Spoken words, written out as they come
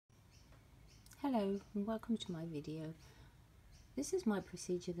Hello and welcome to my video. This is my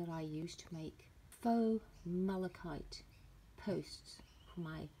procedure that I use to make faux malachite posts for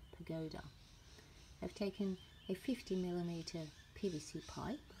my pagoda. I've taken a 50mm PVC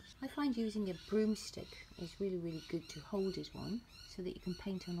pipe. I find using a broomstick is really good to hold it on so that you can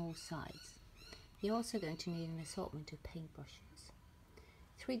paint on all sides. You're also going to need an assortment of paintbrushes,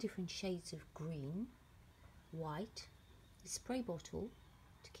 3 different shades of green, white, a spray bottle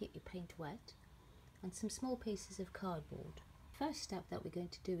to keep your paint wet, and some small pieces of cardboard. First step that we're going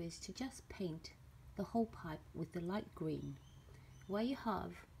to do is to just paint the whole pipe with the light green. Where you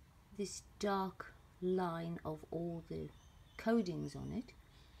have this dark line of all the coatings on it,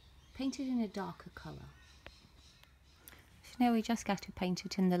 paint it in a darker colour. So now we just got to paint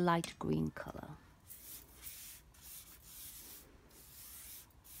it in the light green colour.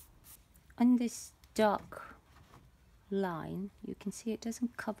 On this dark line, you can see it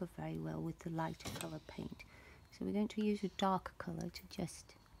doesn't cover very well with the lighter colour paint, so we're going to use a darker colour to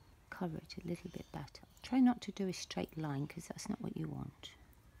just cover it a little bit better. Try not to do a straight line because that's not what you want,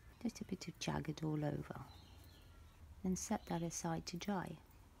 just a bit of jagged all over. Then set that aside to dry.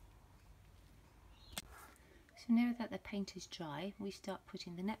 So now that the paint is dry, we start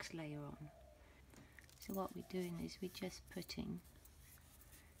putting the next layer on. So what we're doing is we're just putting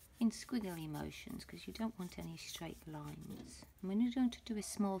in squiggly motions because you don't want any straight lines. And when you're going to do a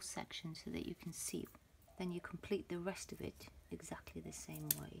small section so that you can see, then you complete the rest of it exactly the same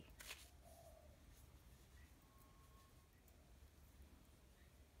way.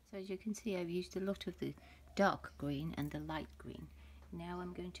 So as you can see, I've used a lot of the dark green and the light green. Now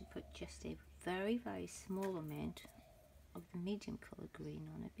I'm going to put just a very small amount of the medium colour green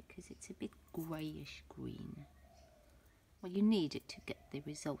on it because it's a bit greyish green. Well, you need it to get the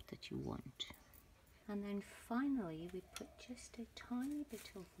result that you want. And then finally we put just a tiny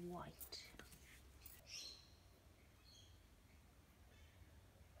bit of white.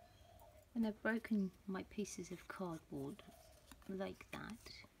 And I've broken my pieces of cardboard like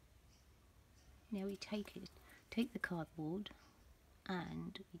that. Now we take the cardboard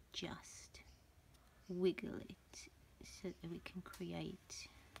and we just wiggle it so that we can create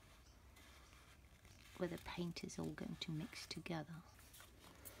where the paint is all going to mix together.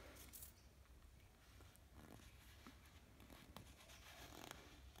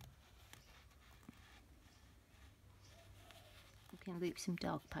 You can leave some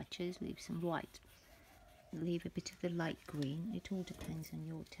dark patches, leave some white, leave a bit of the light green. It all depends on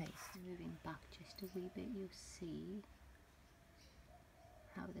your taste. Moving back just a wee bit, you'll see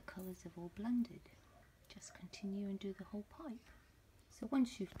how the colours have all blended. Just continue and do the whole pipe. So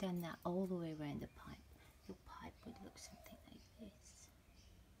once you've done that all the way around the pipe, your pipe would look something like this.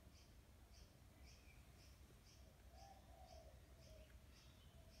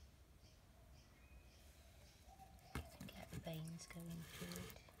 You can get veins going through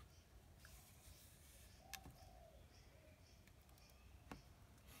it.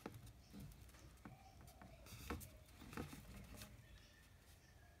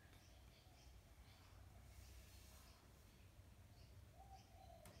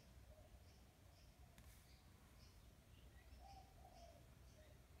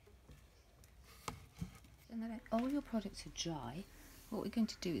 And then all your products are dry, what we're going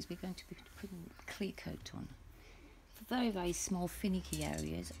to do is we're going to be putting clear coat on. For very small finicky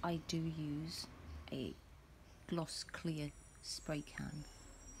areas, I do use a gloss clear spray can.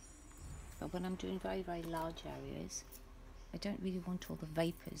 But when I'm doing very large areas, I don't really want all the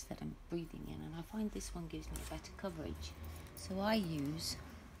vapours that I'm breathing in, and I find this one gives me a better coverage. So I use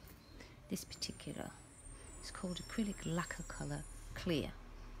this particular, it's called acrylic lacquer colour clear.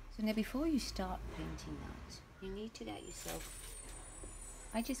 So now before you start painting that, you need to get yourself,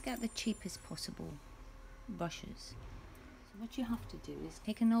 I just get the cheapest possible brushes. So what you have to do is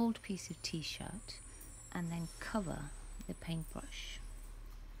take an old piece of t-shirt and then cover the paintbrush.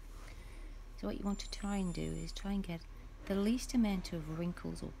 So what you want to try and do is try and get the least amount of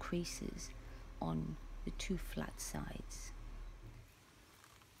wrinkles or creases on the 2 flat sides.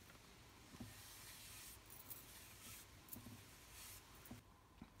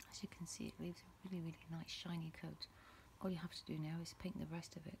 As you can see, it leaves a really nice shiny coat. All you have to do now is paint the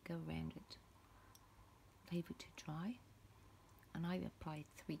rest of it, go around it, leave it to dry, and I applied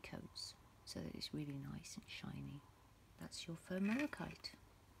 3 coats so that it's really nice and shiny. That's your faux malachite.